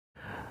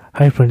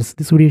Hi friends,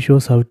 this video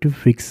shows how to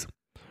fix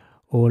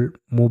all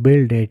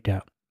mobile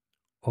data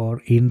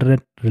or internet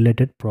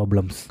related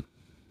problems.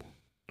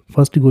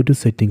 First go to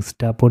settings,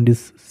 tap on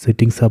this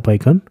settings app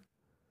icon,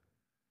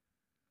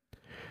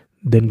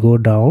 then go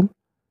down,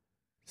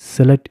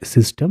 select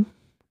system,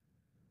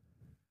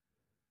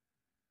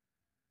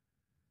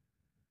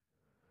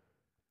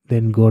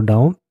 then go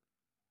down,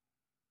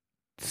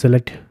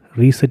 select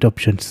reset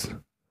options.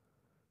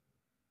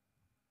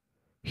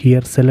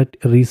 Here select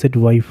reset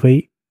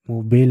Wi-Fi,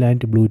 mobile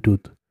and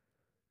Bluetooth.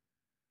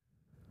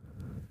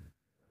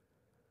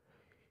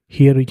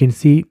 Here you can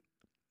see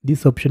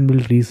this option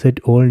will reset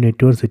all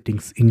network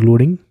settings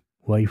including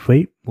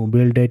Wi-Fi,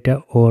 mobile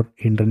data or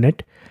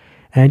internet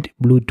and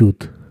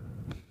Bluetooth.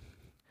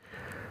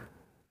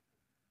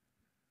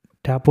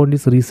 Tap on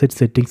this reset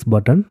settings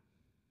button,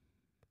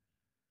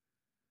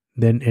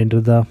 then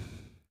enter the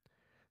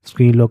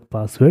screen lock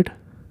password,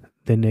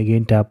 then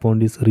again tap on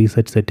this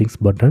reset settings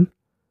button.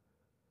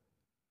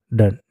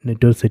 Done,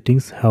 network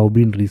settings have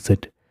been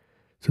reset.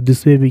 So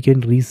this way we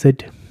can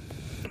reset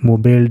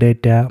mobile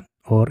data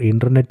or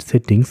internet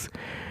settings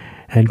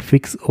and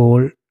fix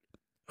all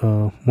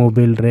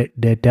mobile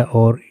data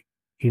or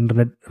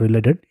internet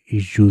related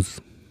issues.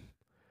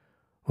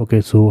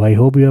 Okay, so I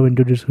hope you have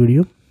enjoyed this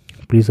video.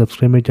 Please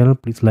subscribe my channel,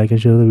 please like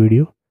and share the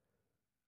video.